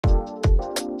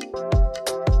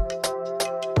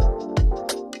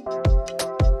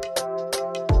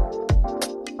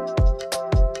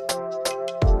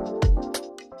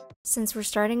Since we're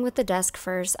starting with the desk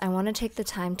first, I want to take the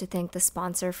time to thank the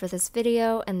sponsor for this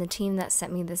video and the team that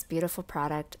sent me this beautiful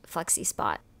product,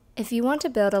 Flexispot. If you want to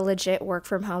build a legit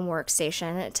work-from-home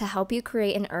workstation to help you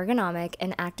create an ergonomic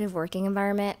and active working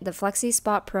environment, the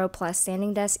Flexispot Pro Plus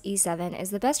Standing Desk E7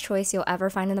 is the best choice you'll ever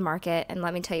find in the market, and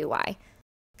let me tell you why.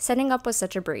 Setting up was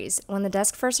such a breeze. When the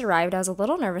desk first arrived, I was a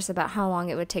little nervous about how long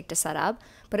it would take to set up,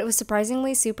 but it was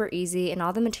surprisingly super easy and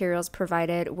all the materials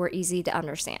provided were easy to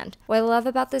understand. What I love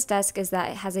about this desk is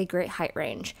that it has a great height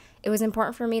range. It was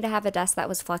important for me to have a desk that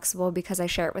was flexible because I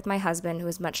share it with my husband, who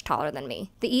is much taller than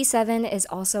me. The E7 is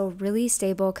also really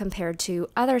stable compared to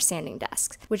other standing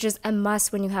desks, which is a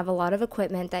must when you have a lot of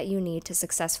equipment that you need to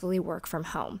successfully work from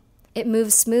home. It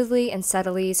moves smoothly and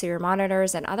steadily so your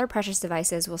monitors and other precious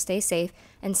devices will stay safe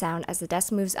and sound as the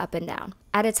desk moves up and down.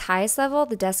 At its highest level,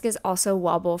 the desk is also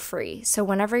wobble-free, so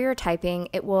whenever you're typing,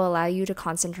 it will allow you to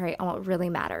concentrate on what really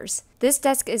matters. This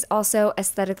desk is also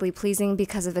aesthetically pleasing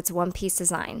because of its one-piece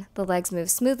design. The legs move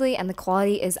smoothly and the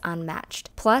quality is unmatched.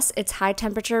 Plus, its high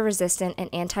temperature resistant and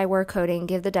anti-wear coating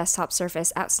give the desktop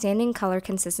surface outstanding color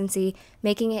consistency,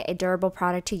 making it a durable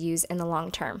product to use in the long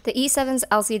term. The E7's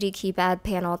LCD keypad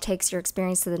panel takes your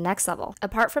experience to the next level.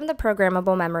 Apart from the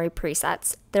programmable memory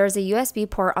presets, there is a USB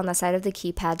port on the side of the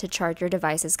keypad to charge your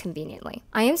devices conveniently.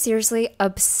 I am seriously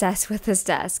obsessed with this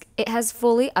desk. It has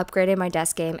fully upgraded my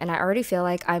desk game and I already feel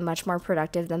like I'm much more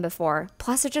productive than before.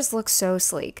 Plus, it just looks so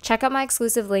sleek. Check out my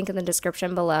exclusive link in the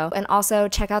description below, and also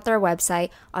check out their website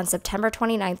on September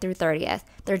 29th through 30th.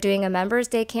 They're doing a Members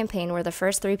Day campaign where the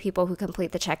first 3 people who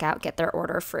complete the checkout get their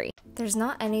order free. There's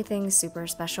not anything super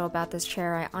special about this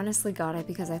chair. I honestly got it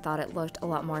because I thought it looked a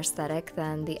lot more aesthetic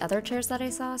than the other chairs that I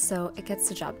saw, so it gets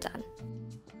the job done.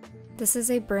 This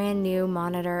is a brand new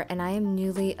monitor and I am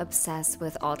newly obsessed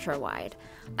with ultra wide.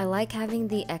 I like having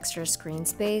the extra screen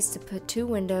space to put 2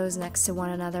 windows next to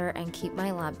one another and keep my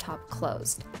laptop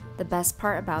closed. The best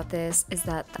part about this is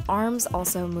that the arms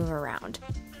also move around.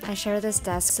 I share this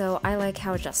desk, so I like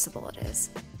how adjustable it is.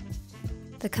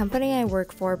 The company I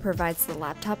work for provides the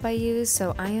laptop I use,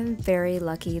 so I am very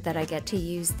lucky that I get to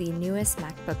use the newest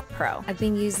MacBook Pro. I've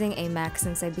been using a Mac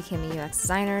since I became a UX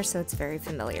designer, so it's very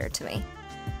familiar to me.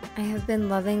 I have been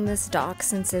loving this dock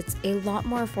since it's a lot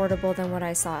more affordable than what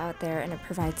I saw out there and it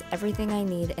provides everything I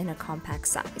need in a compact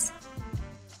size.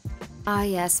 Ah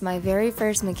yes, my very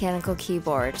first mechanical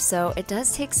keyboard, so it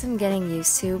does take some getting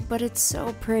used to, but it's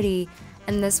so pretty,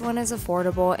 and this one is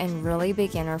affordable and really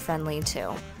beginner friendly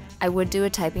too. I would do a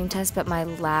typing test, but my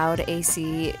loud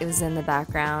AC is in the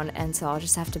background, and so I'll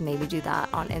just have to maybe do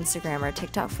that on Instagram or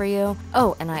TikTok for you.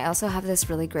 Oh, and I also have this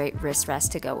really great wrist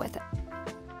rest to go with it.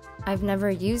 I've never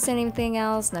used anything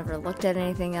else, never looked at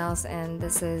anything else, and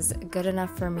this is good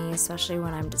enough for me, especially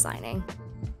when I'm designing.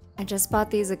 I just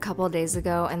bought these a couple days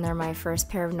ago and they're my first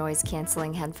pair of noise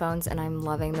cancelling headphones and I'm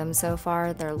loving them so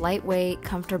far. They're lightweight,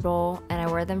 comfortable, and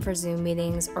I wear them for Zoom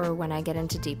meetings or when I get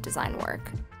into deep design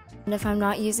work. And if I'm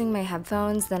not using my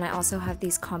headphones, then I also have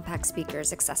these compact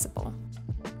speakers accessible.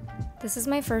 This is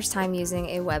my first time using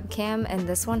a webcam, and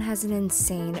this one has an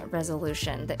insane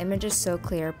resolution. The image is so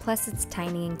clear, plus it's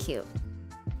tiny and cute.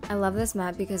 I love this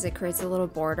mat because it creates a little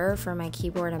border for my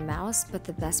keyboard and mouse, but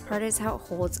the best part is how it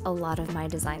holds a lot of my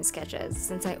design sketches,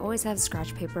 since I always have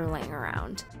scratch paper laying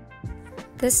around.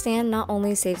 This stand not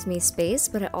only saves me space,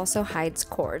 but it also hides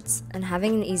cords, and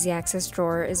having an easy access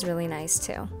drawer is really nice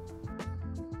too.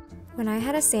 When I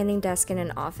had a standing desk in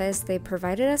an office, they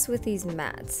provided us with these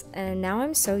mats, and now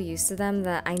I'm so used to them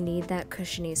that I need that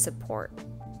cushiony support.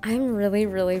 I'm really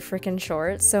freaking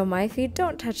short, so my feet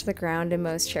don't touch the ground in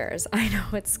most chairs. I know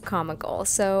it's comical,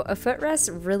 so a footrest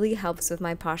really helps with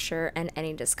my posture and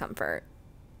any discomfort.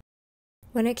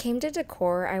 When it came to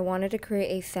decor, I wanted to create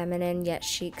a feminine yet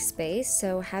chic space,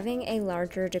 so having a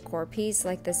larger decor piece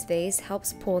like this vase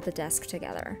helps pull the desk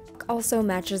together. It also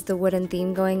matches the wooden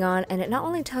theme going on, and it not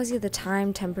only tells you the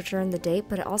time, temperature, and the date,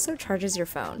 but it also charges your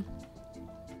phone.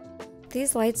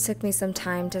 These lights took me some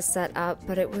time to set up,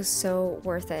 but it was so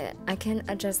worth it. I can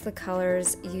adjust the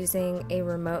colors using a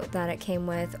remote that it came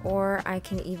with, or I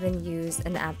can even use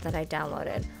an app that I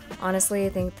downloaded. Honestly, I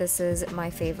think this is my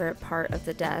favorite part of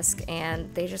the desk,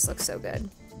 and they just look so good.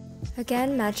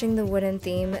 Again, matching the wooden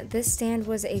theme, this stand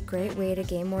was a great way to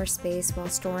gain more space while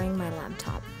storing my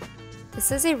laptop.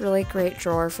 This is a really great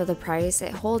drawer for the price.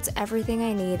 It holds everything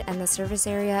I need, and the surface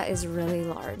area is really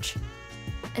large.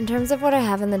 In terms of what I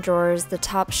have in the drawers, the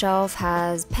top shelf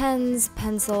has pens,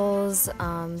 pencils,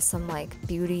 some like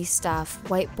beauty stuff,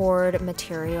 whiteboard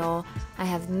material. I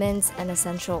have mints and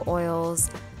essential oils.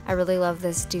 I really love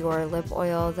this Decor lip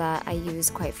oil that I use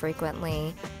quite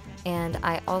frequently. And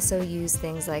I also use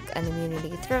things like an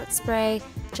immunity throat spray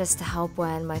just to help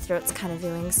when my throat's kind of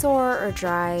feeling sore or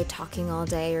dry, talking all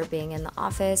day or being in the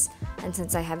office. And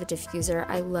since I have a diffuser,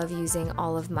 I love using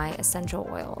all of my essential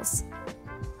oils.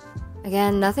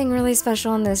 Again, nothing really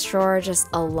special in this drawer, just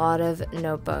a lot of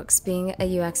notebooks. Being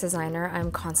a UX designer,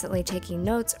 I'm constantly taking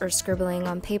notes or scribbling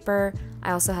on paper.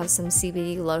 I also have some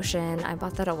CBD lotion. I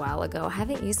bought that a while ago. I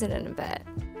haven't used it in a bit.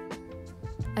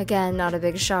 Again, not a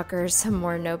big shocker, some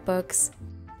more notebooks.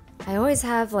 I always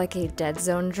have like a dead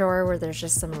zone drawer where there's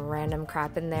just some random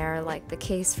crap in there, like the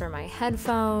case for my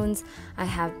headphones. I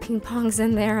have ping pongs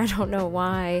in there, I don't know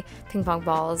why, ping pong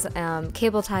balls,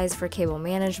 cable ties for cable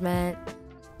management.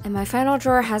 And my final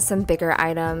drawer has some bigger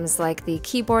items like the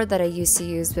keyboard that I used to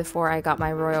use before I got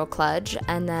my Royal Kludge,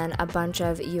 and then a bunch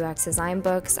of UX design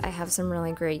books. I have some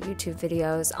really great YouTube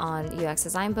videos on UX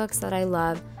design books that I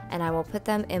love, and I will put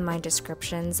them in my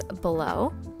descriptions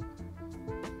below.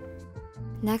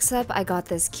 Next up, I got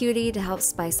this cutie to help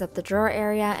spice up the drawer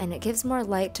area, and it gives more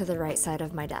light to the right side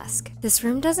of my desk. This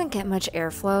room doesn't get much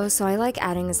airflow, so I like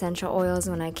adding essential oils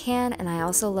when I can, and I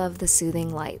also love the soothing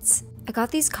lights. I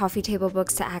got these coffee table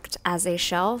books to act as a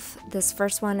shelf. This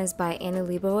first one is by Annie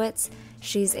Leibovitz.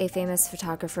 She's a famous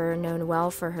photographer known well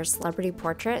for her celebrity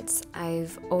portraits.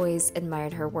 I've always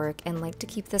admired her work and like to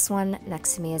keep this one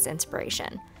next to me as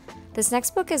inspiration. This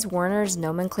next book is Werner's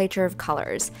Nomenclature of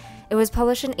Colors. It was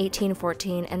published in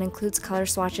 1814 and includes color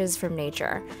swatches from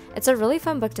nature. It's a really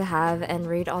fun book to have and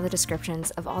read all the descriptions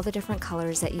of all the different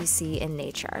colors that you see in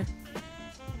nature.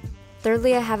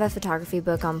 Thirdly, I have a photography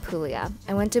book on Puglia.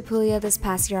 I went to Puglia this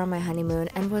past year on my honeymoon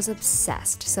and was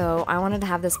obsessed, so I wanted to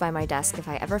have this by my desk if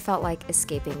I ever felt like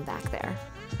escaping back there.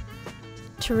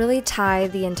 To really tie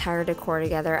the entire decor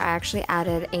together, I actually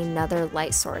added another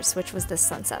light source, which was this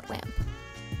sunset lamp.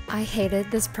 I hated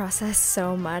this process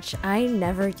so much. I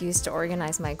never used to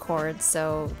organize my cords,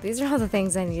 so these are all the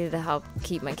things I needed to help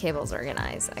keep my cables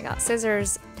organized. I got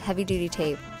scissors, heavy-duty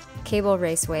tape, cable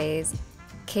raceways,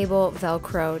 cable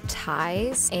Velcro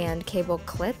ties, and cable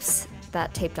clips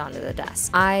that taped onto the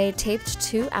desk. I taped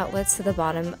 2 outlets to the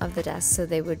bottom of the desk so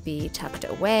they would be tucked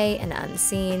away and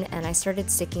unseen, and I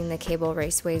started sticking the cable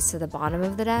raceways to the bottom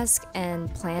of the desk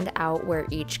and planned out where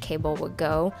each cable would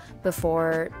go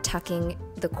before tucking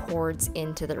the cords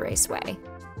into the raceway.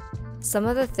 Some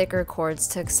of the thicker cords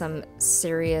took some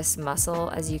serious muscle.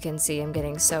 As you can see, I'm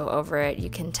getting so over it. You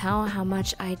can tell how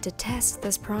much I detest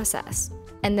this process.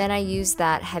 And then I used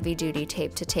that heavy-duty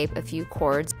tape to tape a few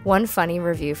cords. One funny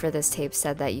review for this tape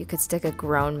said that you could stick a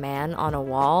grown man on a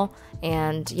wall,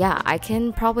 and yeah, I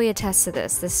can probably attest to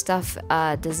this. This stuff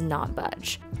does not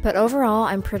budge. But overall,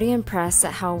 I'm pretty impressed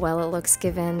at how well it looks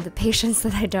given the patience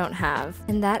that I don't have.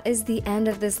 And that is the end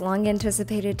of this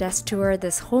long-anticipated desk tour.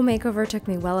 This whole makeover took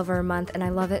me well over a month, and I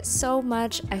love it so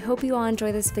much. I hope you all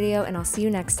enjoy this video, and I'll see you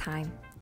next time.